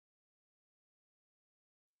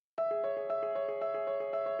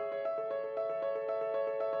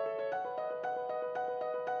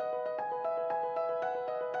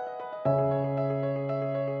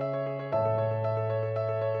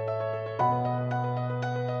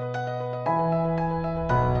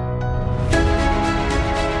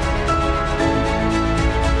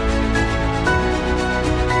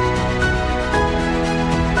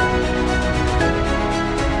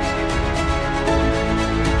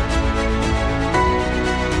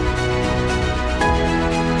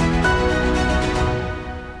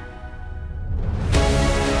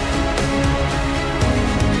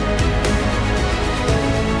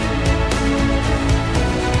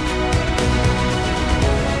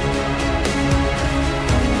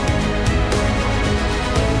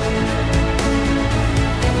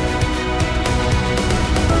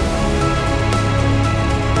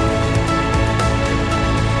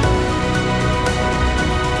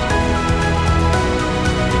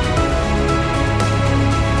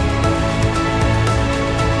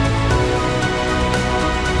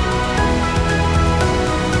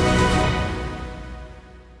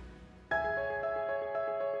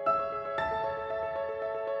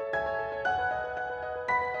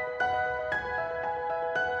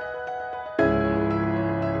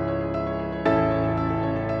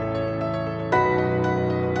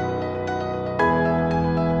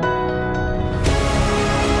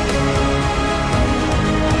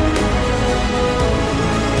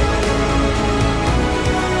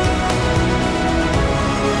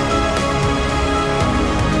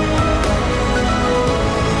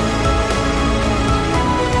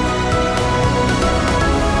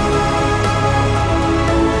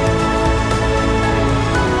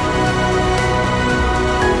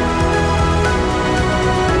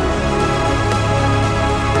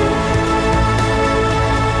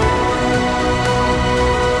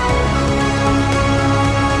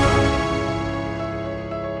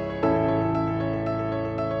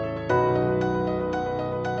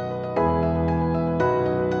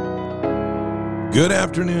Good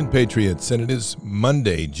afternoon, Patriots, and it is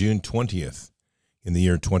Monday, June 20th in the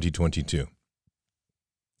year 2022.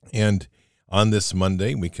 And on this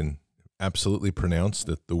Monday, we can absolutely pronounce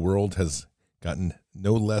that the world has gotten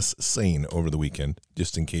no less sane over the weekend.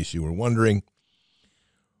 Just in case you were wondering,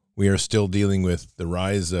 we are still dealing with the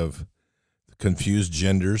rise of confused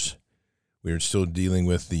genders. We are still dealing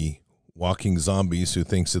with the walking zombies who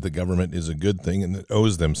thinks that the government is a good thing and that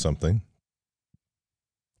owes them something.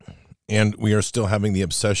 And we are still having the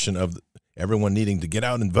obsession of everyone needing to get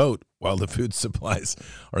out and vote while the food supplies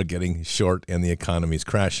are getting short and the economy is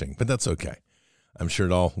crashing. But that's okay. I'm sure it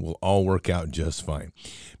will all work out just fine.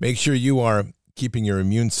 Make sure you are keeping your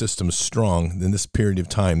immune system strong in this period of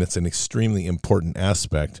time. That's an extremely important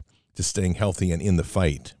aspect to staying healthy and in the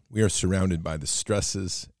fight. We are surrounded by the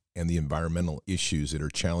stresses and the environmental issues that are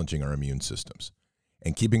challenging our immune systems.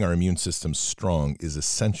 And keeping our immune systems strong is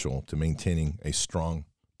essential to maintaining a strong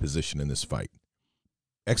position in this fight.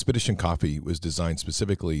 Expedition Coffee was designed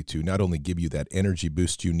specifically to not only give you that energy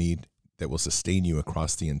boost you need that will sustain you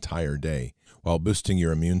across the entire day, while boosting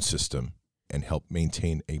your immune system and help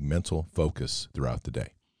maintain a mental focus throughout the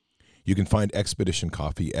day. You can find Expedition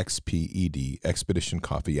Coffee, XPED, Expedition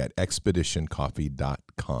Coffee at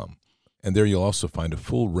expeditioncoffee.com. And there you'll also find a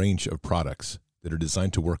full range of products that are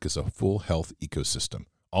designed to work as a full health ecosystem,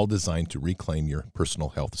 all designed to reclaim your personal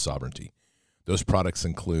health sovereignty. Those products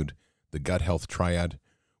include the Gut Health Triad,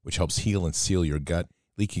 which helps heal and seal your gut.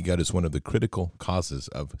 Leaky gut is one of the critical causes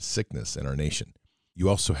of sickness in our nation. You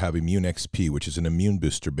also have Immune XP, which is an immune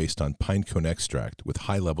booster based on pinecone extract with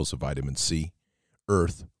high levels of vitamin C.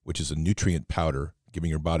 Earth, which is a nutrient powder,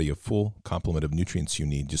 giving your body a full complement of nutrients you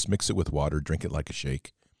need. Just mix it with water, drink it like a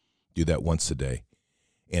shake. Do that once a day.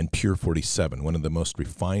 And Pure 47, one of the most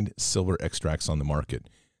refined silver extracts on the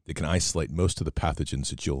market that can isolate most of the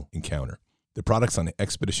pathogens that you'll encounter. The products on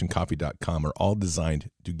expeditioncoffee.com are all designed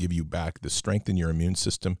to give you back the strength in your immune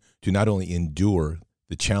system to not only endure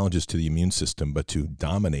the challenges to the immune system, but to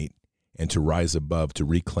dominate and to rise above to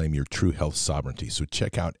reclaim your true health sovereignty. So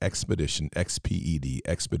check out Expedition, XPED,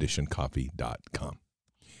 expeditioncoffee.com.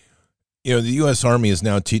 You know, the U.S. Army is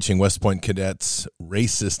now teaching West Point cadets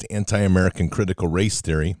racist, anti-American critical race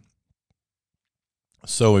theory.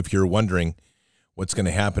 So if you're wondering what's going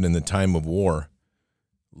to happen in the time of war,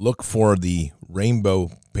 look for the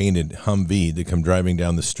rainbow-painted Humvee to come driving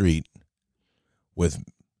down the street with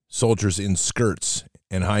soldiers in skirts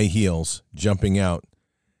and high heels jumping out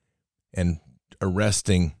and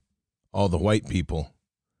arresting all the white people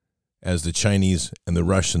as the Chinese and the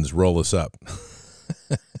Russians roll us up.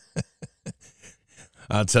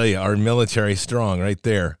 I'll tell you, our military is strong right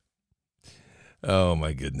there. Oh,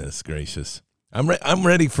 my goodness gracious. I'm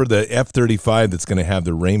ready for the F-35 that's going to have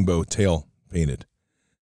the rainbow tail painted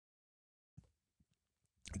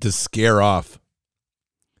to scare off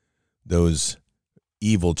those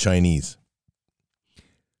evil Chinese.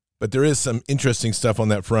 But there is some interesting stuff on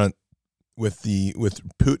that front with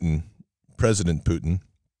Putin, President Putin.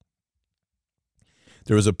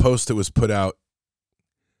 There was a post that was put out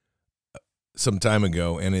some time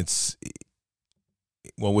ago, and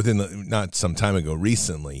not some time ago,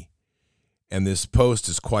 recently. And this post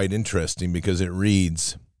is quite interesting because it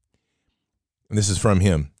reads, and this is from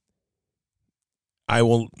him: I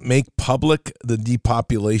will make public the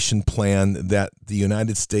depopulation plan that the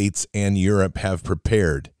United States and Europe have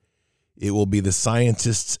prepared. It will be the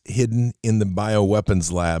scientists hidden in the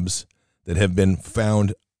bioweapons labs that have been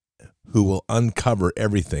found who will uncover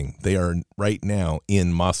everything. They are right now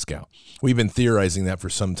in Moscow. We've been theorizing that for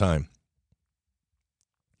some time.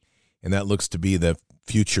 And that looks to be the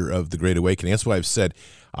future of the Great Awakening. That's why I've said,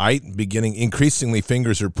 increasingly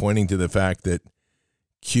fingers are pointing to the fact that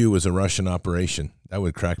Q is a Russian operation. That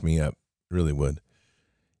would crack me up. It really would.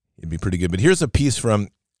 It'd be pretty good. But here's a piece from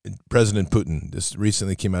President Putin. This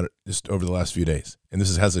recently came out just over the last few days. And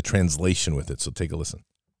this has a translation with it, so take a listen.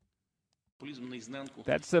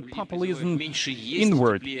 That's a populism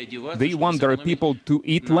inward. They want their people to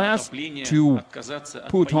eat less, to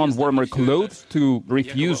put on warmer clothes, to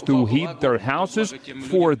refuse to heat their houses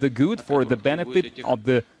for the good, for the benefit of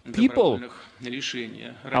the people,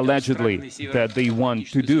 allegedly, that they want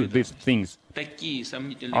to do these things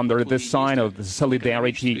under the sign of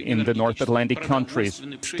solidarity in the North Atlantic countries.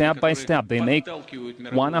 Step by step, they make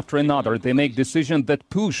one after another, they make decisions that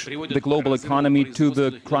push the global economy to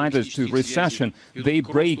the crisis, to recession. They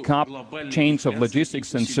break up chains of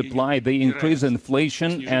logistics and supply. They increase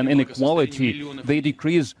inflation and inequality. They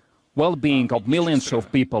decrease well-being of millions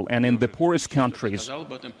of people, and in the poorest countries.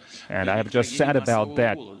 And I have just said about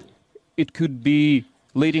that. It could be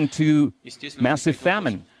leading to massive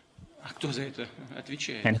famine.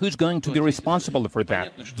 And who's going to be responsible for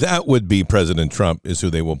that? That would be President Trump is who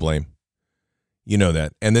they will blame. You know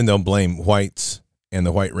that. And then they'll blame whites and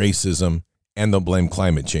the white racism, and they'll blame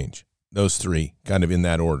climate change. Those three, kind of in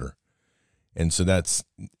that order. And so that's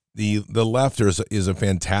the left is a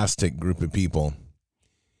fantastic group of people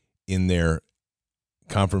in their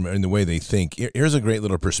in the way they think. Here's a great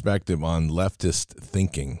little perspective on leftist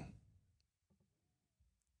thinking.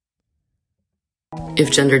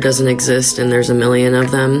 If gender doesn't exist and there's a million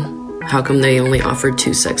of them, how come they only offered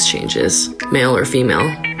 2 sex changes, male or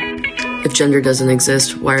female? If gender doesn't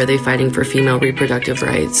exist, why are they fighting for female reproductive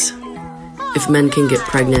rights? If men can get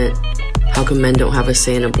pregnant, how come men don't have a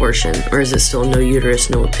say in abortion? Or is it still no uterus,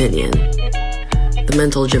 no opinion? The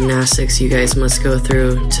mental gymnastics you guys must go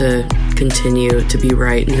through to continue to be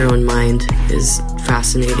right in your own mind is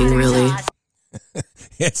fascinating, really.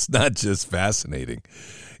 It's not just fascinating.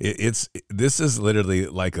 This is literally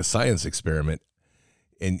like a science experiment,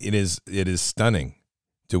 and it is stunning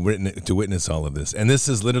to witness all of this. And this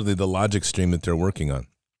is literally the logic stream that they're working on,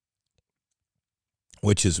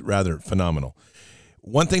 which is rather phenomenal.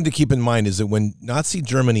 One thing to keep in mind is that when Nazi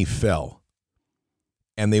Germany fell,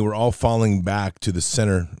 and they were all falling back to the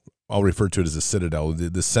center, I'll refer to it as the citadel,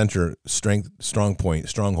 the center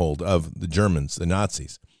stronghold of the Germans, the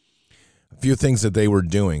Nazis. A few things that they were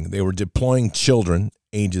doing. They were deploying children,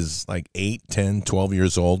 ages like 8, 10, 12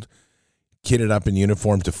 years old, kitted up in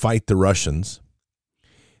uniform to fight the Russians.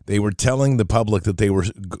 They were telling the public that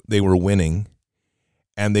they were winning,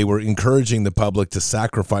 and they were encouraging the public to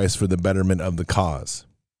sacrifice for the betterment of the cause.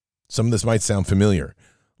 Some of this might sound familiar,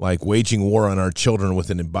 like waging war on our children with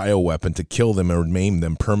a bioweapon to kill them or maim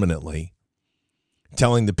them permanently,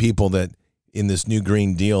 telling the people that in this new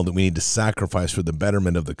Green Deal that we need to sacrifice for the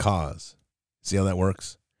betterment of the cause. See how that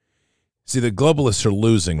works? See, the globalists are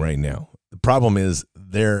losing right now. The problem is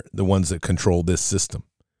they're the ones that control this system.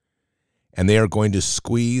 And they are going to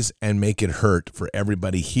squeeze and make it hurt for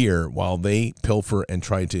everybody here while they pilfer and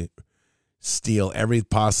try to steal every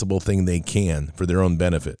possible thing they can for their own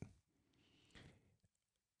benefit.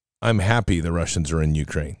 I'm happy the Russians are in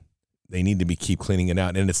Ukraine. They need to keep cleaning it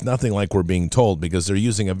out. And it's nothing like we're being told, because they're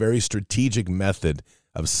using a very strategic method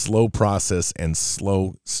of slow process and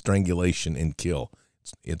slow strangulation and kill.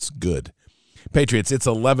 It's good. Patriots, it's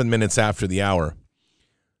 11 minutes after the hour.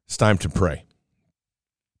 It's time to pray.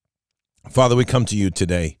 Father, we come to you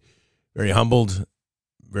today very humbled,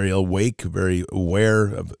 very awake, very aware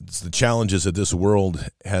of the challenges that this world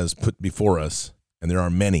has put before us, and there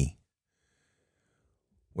are many.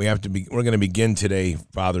 We're going to begin today,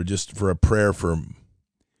 Father, just for a prayer for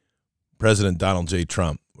President Donald J.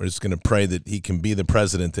 Trump. We're just going to pray that he can be the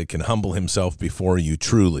president that can humble himself before you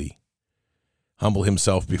truly, humble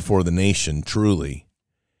himself before the nation truly,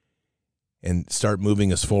 and start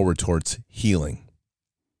moving us forward towards healing.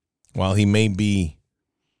 While he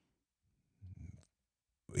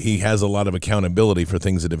has a lot of accountability for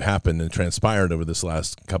things that have happened and transpired over this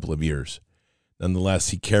last couple of years,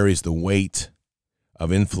 nonetheless, he carries the weight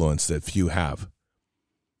of influence that few have.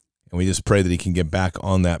 And we just pray that he can get back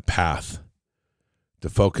on that path to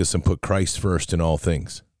focus and put Christ first in all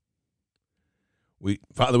things.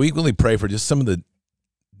 Father, we really pray for just some of the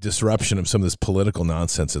disruption of some of this political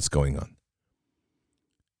nonsense that's going on.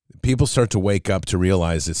 People start to wake up to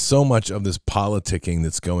realize that so much of this politicking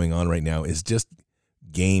that's going on right now is just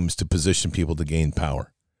games to position people to gain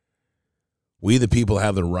power. We, the people,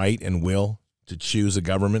 have the right and will to choose a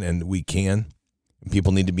government, and we can. And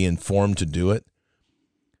people need to be informed to do it.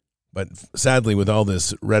 But sadly, with all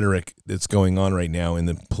this rhetoric that's going on right now in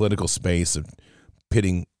the political space of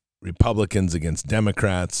pitting Republicans against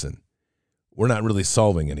Democrats, and we're not really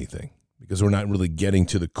solving anything because we're not really getting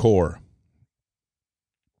to the core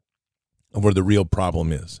of where the real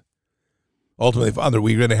problem is. Ultimately, Father,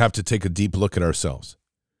 we're going to have to take a deep look at ourselves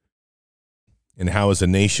and how as a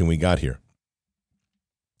nation we got here.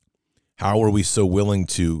 How are we so willing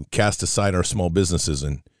to cast aside our small businesses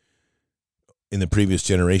and in the previous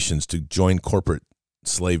generations to join corporate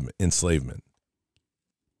enslavement?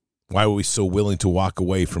 Why were we so willing to walk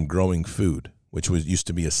away from growing food, which used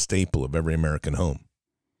to be a staple of every American home?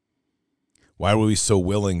 Why were we so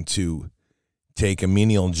willing to take a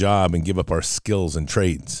menial job and give up our skills and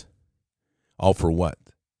trades? All for what?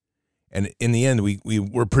 And in the end, we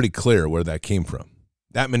were pretty clear where that came from.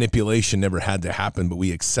 That manipulation never had to happen, but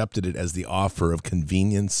we accepted it as the offer of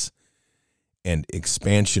convenience and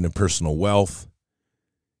expansion of personal wealth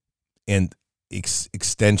and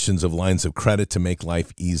extensions of lines of credit to make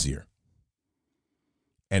life easier.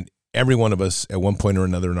 And every one of us at one point or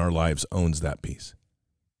another in our lives owns that piece.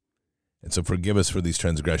 And so forgive us for these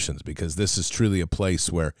transgressions, because this is truly a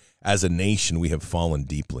place where, as a nation, we have fallen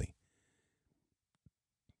deeply.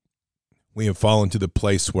 We have fallen to the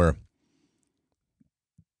place where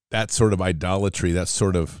that sort of idolatry, that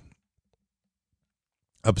sort of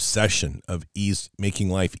obsession of making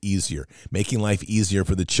life easier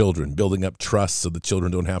for the children, building up trust so the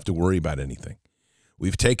children don't have to worry about anything.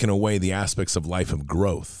 We've taken away the aspects of life of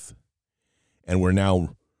growth, and we're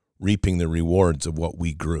now reaping the rewards of what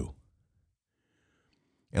we grew.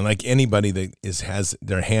 And like anybody that has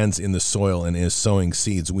their hands in the soil and is sowing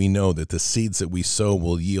seeds, we know that the seeds that we sow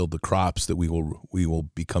will yield the crops that we will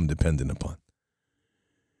become dependent upon.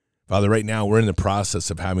 Father, right now we're in the process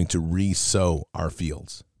of having to re-sow our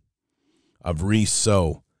fields, of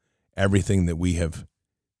re-sow everything that we have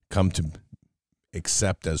come to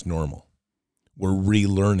accept as normal. We're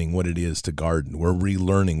relearning what it is to garden. We're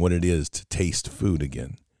relearning what it is to taste food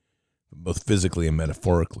again, both physically and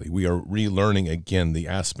metaphorically. We are relearning again the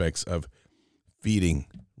aspects of feeding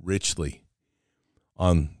richly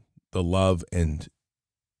on the love and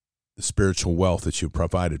the spiritual wealth that you've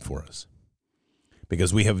provided for us,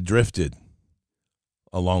 because we have drifted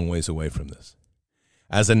a long ways away from this.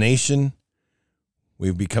 As a nation,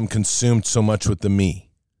 we've become consumed so much with the me.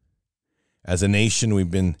 As a nation, we've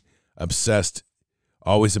been obsessed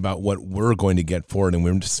always about what we're going to get for it, and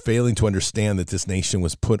we're just failing to understand that this nation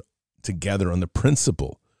was put together on the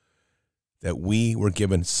principle that we were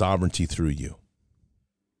given sovereignty through you.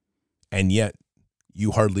 And yet,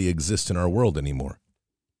 you hardly exist in our world anymore.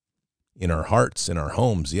 In our hearts, in our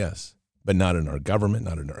homes, yes, but not in our government,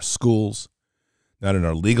 not in our schools, not in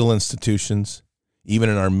our legal institutions, even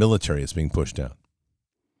in our military is being pushed out.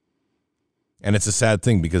 And it's a sad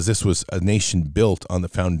thing, because this was a nation built on the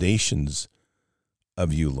foundations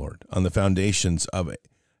of you, Lord, on the foundations of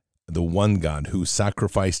the one God who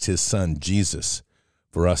sacrificed his son, Jesus,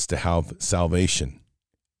 for us to have salvation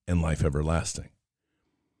and life everlasting.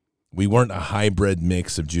 We weren't a hybrid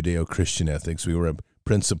mix of Judeo-Christian ethics. We were a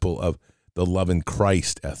principle of the love in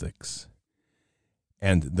Christ ethics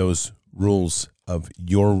and those rules of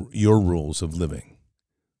your rules of living.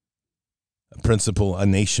 A principle, a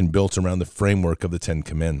nation built around the framework of the Ten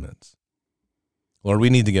Commandments. Lord, we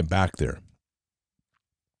need to get back there.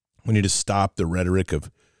 We need to stop the rhetoric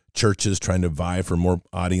of churches trying to vie for more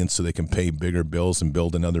audience so they can pay bigger bills and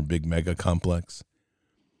build another big mega complex.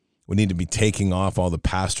 We need to be taking off all the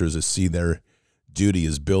pastors that see their duty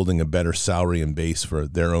as building a better salary and base for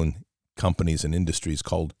their own companies and industries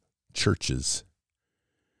called churches.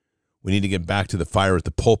 We need to get back to the fire at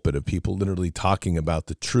the pulpit of people literally talking about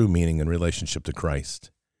the true meaning and relationship to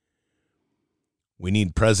Christ. We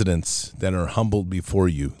need presidents that are humbled before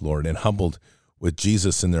you, Lord, and humbled with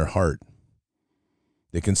Jesus in their heart.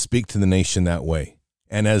 They can speak to the nation that way.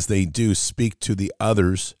 And as they do, speak to the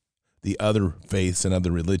others, the other faiths and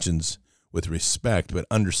other religions with respect, but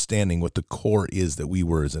understanding what the core is that we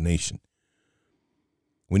were as a nation.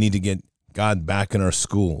 We need to get God back in our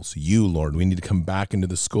schools. You, Lord, we need to come back into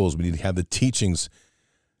the schools. We need to have the teachings,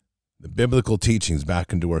 the biblical teachings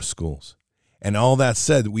back into our schools. And all that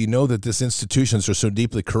said, we know that these institutions are so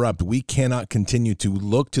deeply corrupt, we cannot continue to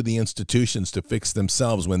look to the institutions to fix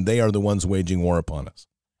themselves when they are the ones waging war upon us.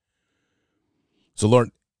 So,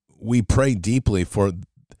 Lord, we pray deeply for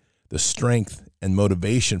the strength and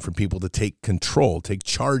motivation for people to take control, take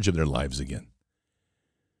charge of their lives again.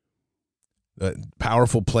 A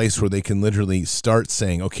powerful place where they can literally start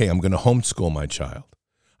saying, okay, I'm going to homeschool my child.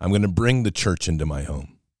 I'm going to bring the church into my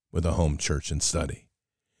home with a home church and study.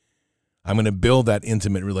 I'm going to build that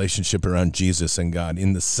intimate relationship around Jesus and God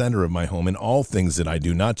in the center of my home in all things that I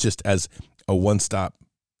do, not just as a one-stop,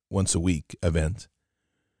 once-a-week event.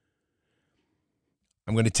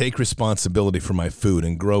 I'm going to take responsibility for my food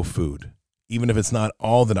and grow food. Even if it's not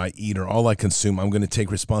all that I eat or all I consume, I'm going to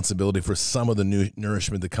take responsibility for some of the new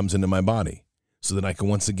nourishment that comes into my body so that I can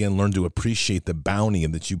once again learn to appreciate the bounty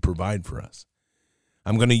that you provide for us.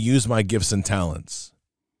 I'm going to use my gifts and talents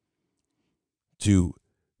to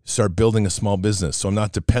start building a small business so I'm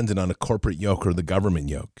not dependent on a corporate yoke or the government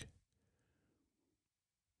yoke.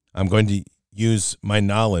 I'm going to use my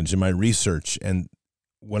knowledge and my research and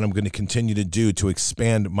what I'm going to continue to do to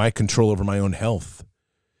expand my control over my own health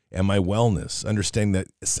and my wellness,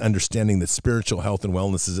 understanding that spiritual health and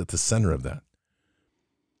wellness is at the center of that.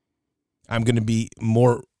 I'm going to be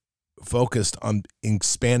more focused on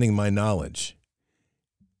expanding my knowledge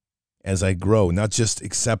as I grow, not just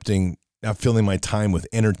not filling my time with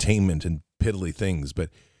entertainment and piddly things, but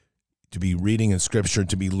to be reading in Scripture,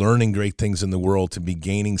 to be learning great things in the world, to be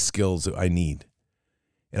gaining skills that I need.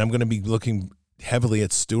 And I'm going to be looking heavily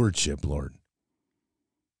at stewardship, Lord.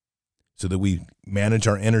 so that we manage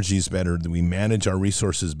our energies better, that we manage our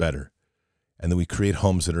resources better, and that we create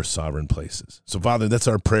homes that are sovereign places. So, Father, that's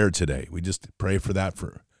our prayer today. We just pray for that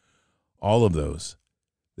for all of those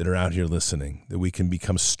that are out here listening, that we can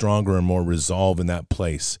become stronger and more resolved in that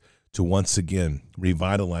place to once again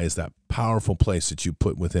revitalize that powerful place that you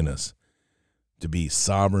put within us, to be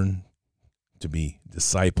sovereign, to be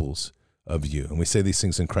disciples of you. And we say these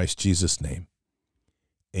things in Christ Jesus' name.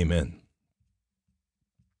 Amen.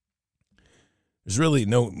 There's really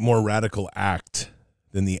no more radical act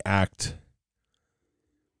than the act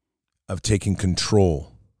of taking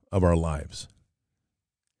control of our lives.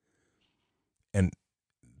 And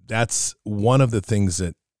that's one of the things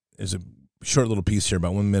that is a short little piece here,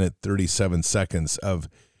 about 1 minute, 37 seconds of,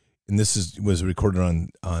 and this was recorded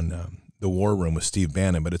on the War Room with Steve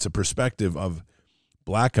Bannon, but it's a perspective of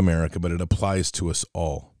Black America, but it applies to us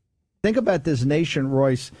all. Think about this nation,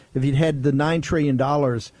 Royce. If you'd had the $9 trillion,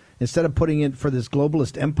 instead of putting it for this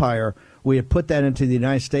globalist empire, we had put that into the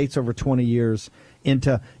United States over 20 years,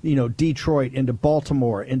 into Detroit, into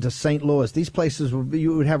Baltimore, into St. Louis. These places,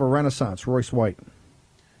 you would have a renaissance. Royce White.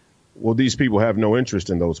 Well, these people have no interest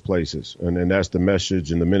in those places. And that's the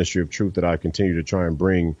message and the ministry of truth that I continue to try and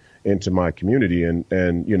bring into my community. And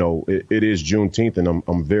it is Juneteenth, and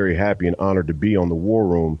I'm very happy and honored to be on the War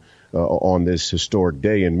Room on this historic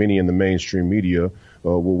day. And many in the mainstream media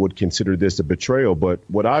would consider this a betrayal. But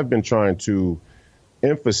what I've been trying to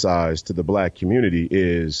emphasize to the Black community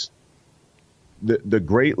is the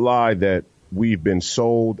great lie that we've been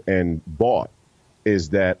sold and bought is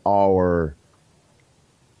that our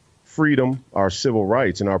freedom, our civil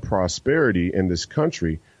rights, and our prosperity in this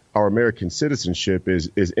country, our American citizenship is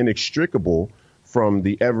inextricable from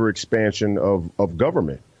the ever expansion of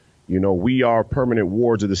government. We are permanent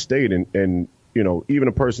wards of the state, and even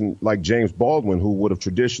a person like James Baldwin, who would have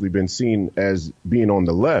traditionally been seen as being on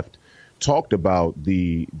the left, talked about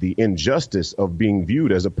the injustice of being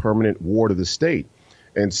viewed as a permanent ward of the state.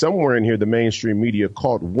 And somewhere in here, the mainstream media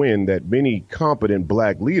caught wind that many competent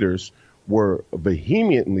Black leaders were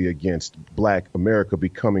vehemently against Black America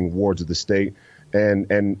becoming wards of the state.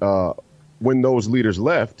 And when those leaders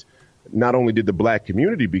left, not only did the Black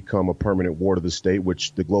community become a permanent ward of the state,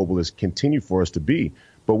 which the globalists continue for us to be,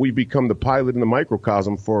 but we become the pilot and the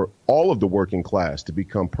microcosm for all of the working class to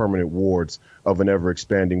become permanent wards of an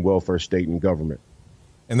ever-expanding welfare state and government.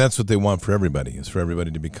 And that's what they want for everybody, is for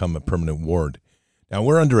everybody to become a permanent ward. Now,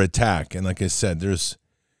 we're under attack, and like I said, if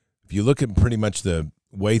you look at pretty much the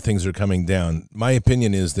way things are coming down, my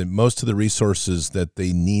opinion is that most of the resources that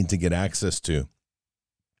they need to get access to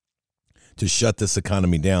shut this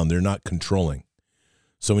economy down, they're not controlling.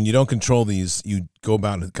 So when you don't control these, you go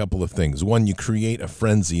about a couple of things. One, you create a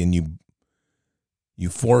frenzy and you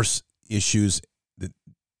force issues that,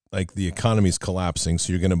 like the economy's collapsing,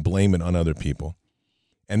 so you're going to blame it on other people.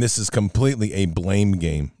 And this is completely a blame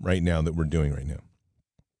game right now that we're doing right now.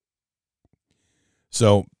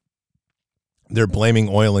 So they're blaming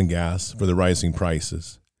oil and gas for the rising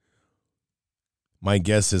prices. My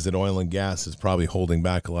guess is that oil and gas is probably holding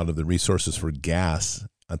back a lot of the resources for gas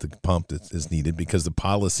at the pump that is needed, because the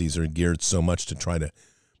policies are geared so much to try to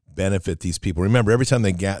benefit these people. Remember, every time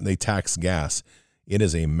they tax gas, it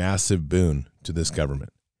is a massive boon to this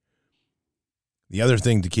government. The other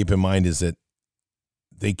thing to keep in mind is that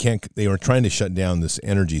they are trying to shut down this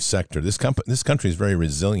energy sector. This country is very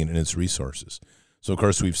resilient in its resources. So, of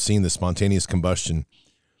course, we've seen the spontaneous combustion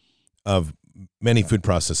of many food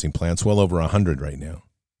processing plants, well over 100 right now,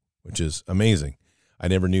 which is amazing. I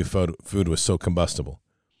never knew food was so combustible.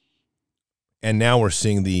 And now we're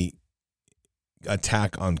seeing the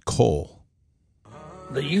attack on coal.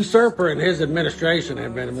 The usurper and his administration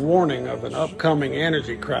have been warning of an upcoming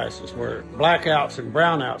energy crisis where blackouts and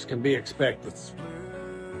brownouts can be expected.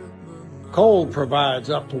 Coal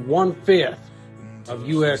provides up to 1/5 of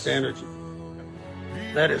U.S. energy.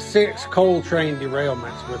 That is 6 coal train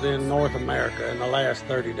derailments within North America in the last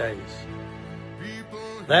 30 days.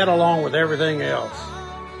 That, along with everything else,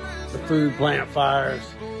 the food plant fires,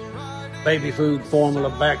 baby food formula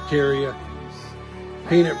bacteria,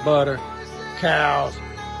 peanut butter, cows,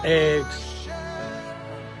 eggs.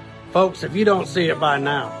 Folks, if you don't see it by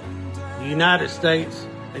now, the United States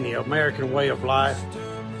and the American way of life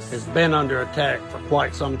has been under attack for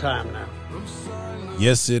quite some time now.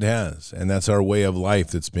 Yes, it has. And that's our way of life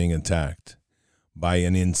that's being attacked by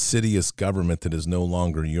an insidious government that is no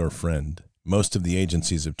longer your friend. Most of the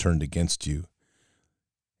agencies have turned against you.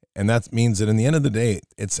 And that means that in the end of the day,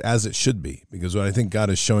 it's as it should be. Because what I think God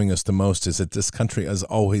is showing us the most is that this country has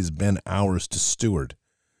always been ours to steward.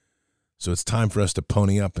 So it's time for us to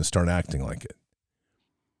pony up and start acting like it.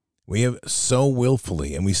 We have so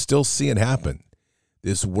willfully, and we still see it happen,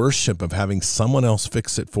 this worship of having someone else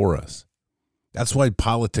fix it for us. That's why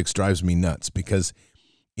politics drives me nuts, because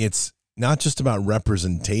it's not just about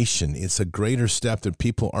representation. It's a greater step that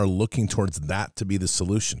people are looking towards that to be the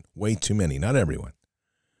solution. Way too many, not everyone.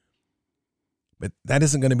 But that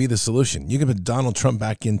isn't going to be the solution. You can put Donald Trump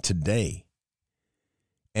back in today,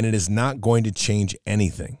 and it is not going to change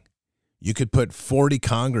anything. You could put 40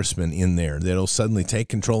 congressmen in there that'll suddenly take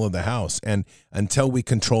control of the House. And until we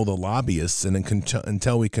control the lobbyists and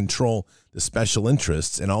until we control the special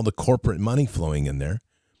interests and all the corporate money flowing in there,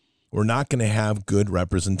 we're not going to have good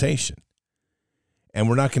representation. And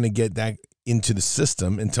we're not going to get that into the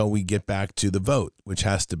system until we get back to the vote, which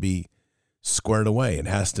has to be squared away. It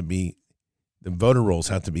has to be, the voter rolls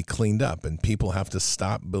have to be cleaned up, and people have to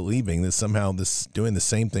stop believing that somehow this doing the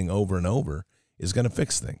same thing over and over is going to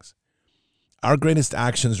fix things. Our greatest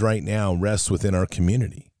actions right now rest within our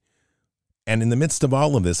community. And in the midst of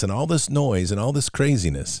all of this and all this noise and all this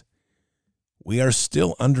craziness, we are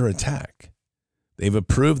still under attack. They've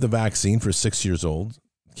approved the vaccine for 6 years old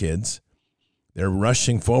kids. They're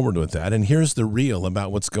rushing forward with that. And here's the real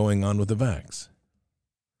about what's going on with the vax.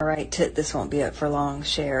 All right, this won't be up for long.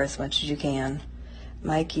 Share as much as you can.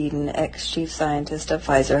 Mike Eden, ex-chief scientist of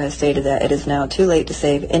Pfizer, has stated that it is now too late to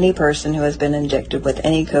save any person who has been injected with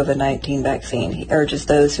any COVID-19 vaccine. He urges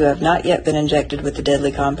those who have not yet been injected with the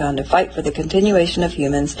deadly compound to fight for the continuation of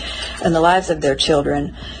humans and the lives of their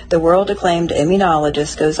children. The world-acclaimed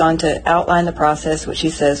immunologist goes on to outline the process, which he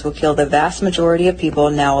says will kill the vast majority of people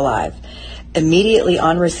now alive. Immediately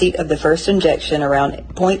on receipt of the first injection, around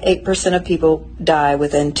 0.8% of people die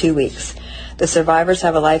within 2 weeks. The survivors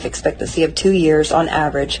have a life expectancy of 2 years on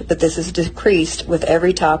average, but this is decreased with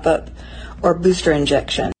every top-up or booster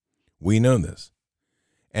injection. We know this.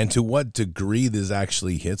 And to what degree this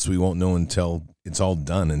actually hits, we won't know until it's all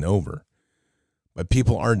done and over. But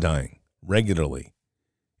people are dying regularly,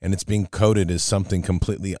 and it's being coded as something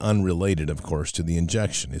completely unrelated, of course, to the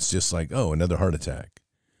injection. It's just like, oh, another heart attack.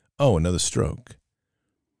 Oh, another stroke.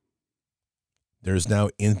 There's now,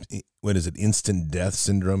 instant death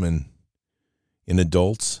syndrome in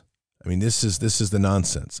adults. I mean, this is the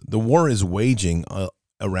nonsense. The war is waging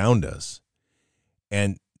around us,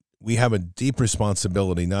 and we have a deep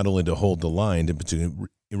responsibility not only to hold the line, but to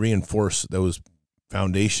reinforce those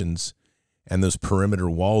foundations and those perimeter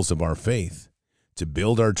walls of our faith, to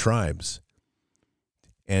build our tribes,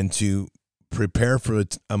 and to prepare for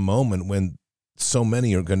a moment when so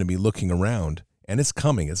many are going to be looking around, and it's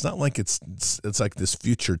coming. It's not like it's like this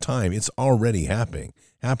future time. It's already happening.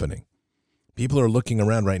 People are looking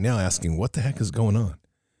around right now asking, what the heck is going on?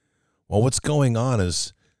 Well, what's going on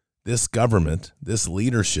is this government, this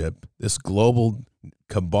leadership, this global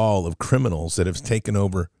cabal of criminals that have taken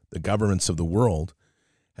over the governments of the world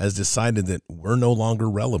has decided that we're no longer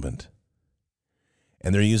relevant.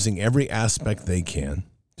 And they're using every aspect they can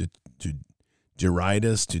to deride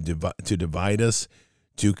us, to divide us,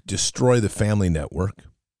 to destroy the family network,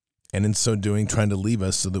 and in so doing, trying to leave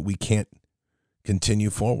us so that we can't continue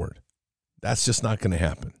forward. That's just not going to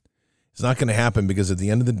happen. It's not going to happen because at the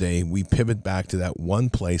end of the day, we pivot back to that one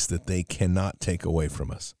place that they cannot take away from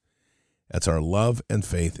us. That's our love and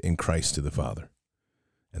faith in Christ to the Father.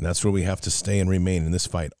 And that's where we have to stay and remain in this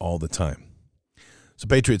fight all the time. So,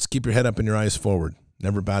 Patriots, keep your head up and your eyes forward.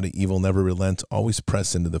 Never bow to evil, never relent, always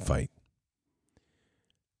press into the fight.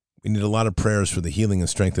 We need a lot of prayers for the healing and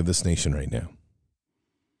strength of this nation right now.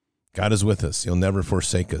 God is with us. He'll never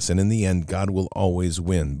forsake us. And in the end, God will always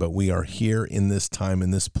win. But we are here in this time,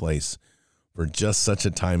 in this place, for just such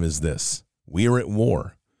a time as this. We are at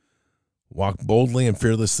war. Walk boldly and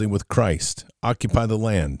fearlessly with Christ. Occupy the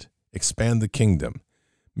land. Expand the kingdom.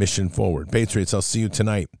 Mission forward. Patriots, I'll see you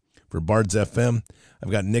tonight for Bards FM.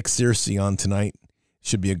 I've got Nick Searcy on tonight.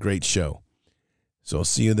 Should be a great show. So I'll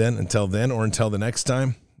see you then. Until then, or until the next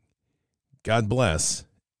time, God bless,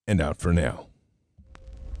 and out for now.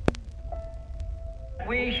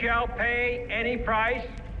 We shall pay any price,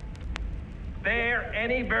 bear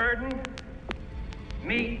any burden,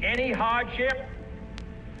 meet any hardship,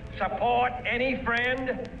 support any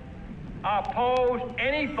friend, oppose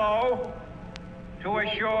any foe to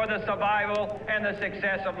assure the survival and the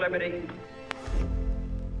success of liberty.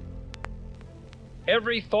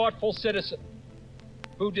 Every thoughtful citizen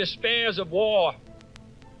who despairs of war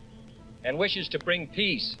and wishes to bring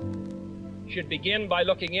peace should begin by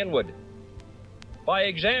looking inward, by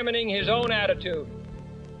examining his own attitude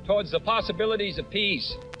towards the possibilities of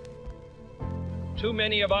peace. Too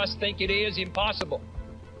many of us think it is impossible.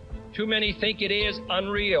 Too many think it is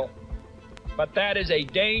unreal. But that is a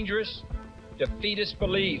dangerous, defeatist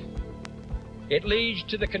belief. It leads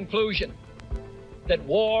to the conclusion that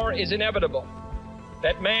war is inevitable,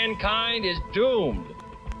 that mankind is doomed,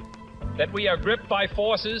 that we are gripped by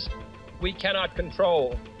forces we cannot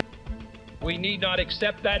control. We need not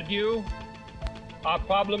accept that view. Our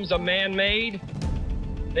problems are man-made,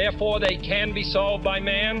 therefore they can be solved by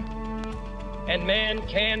man, and man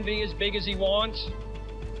can be as big as he wants.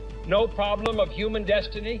 No problem of human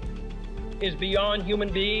destiny is beyond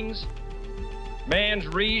human beings. Man's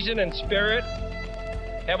reason and spirit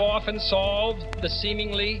have often solved the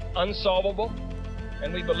seemingly unsolvable,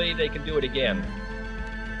 and we believe they can do it again.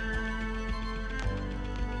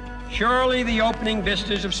 Surely the opening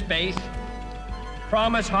vistas of space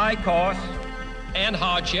promise high costs and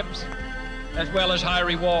hardships, as well as high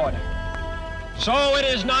reward. So it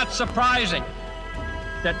is not surprising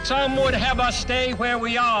that some would have us stay where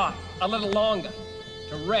we are a little longer,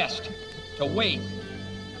 to rest, to wait.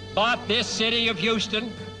 But this city of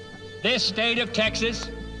Houston, this state of Texas,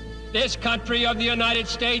 this country of the United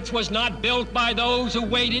States was not built by those who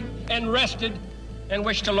waited and rested and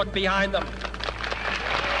wished to look behind them.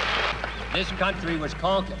 This country was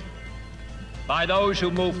conquered by those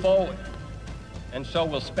who move forward, and so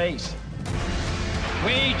will space.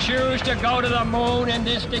 We choose to go to the moon in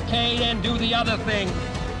this decade and do the other thing,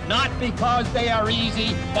 not because they are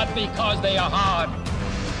easy, but because they are hard.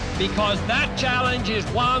 Because that challenge is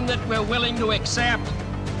one that we're willing to accept.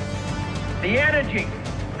 The energy,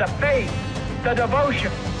 the faith, the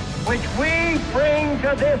devotion which we bring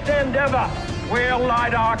to this endeavor will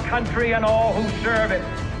light our country and all who serve it.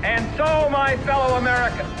 And so, my fellow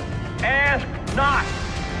Americans, ask not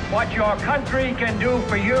what your country can do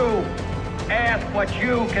for you. Ask what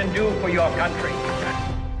you can do for your country.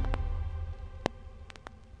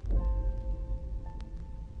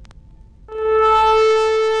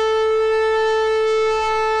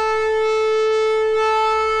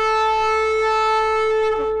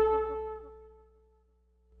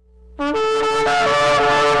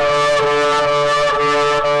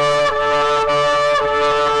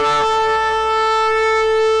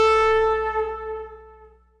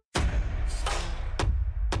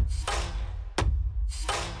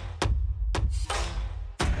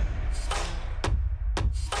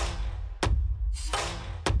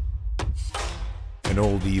 An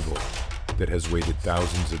old evil that has waited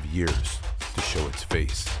thousands of years to show its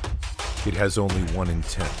face. It has only one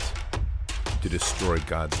intent: to destroy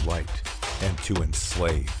God's light and to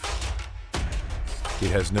enslave. It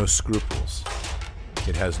has no scruples.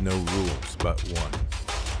 It has no rules but one: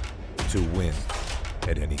 to win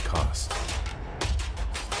at any cost.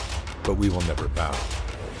 But we will never bow,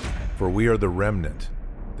 for we are the remnant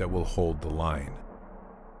that will hold the line.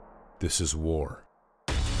 This is war.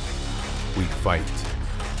 We fight.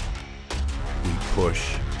 We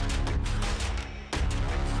push.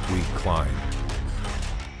 We climb.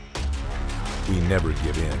 We never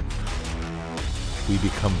give in. We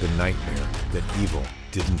become the nightmare that evil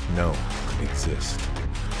didn't know could exist.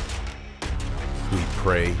 We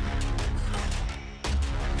pray.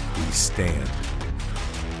 We stand.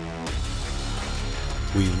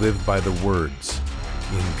 We live by the words,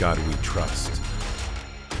 "In God we trust."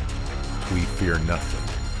 We fear nothing.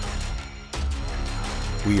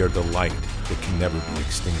 We are the light that can never be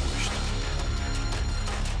extinguished.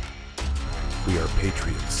 We are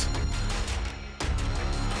patriots.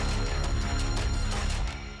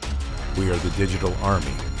 We are the digital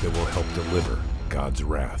army that will help deliver God's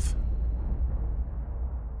wrath.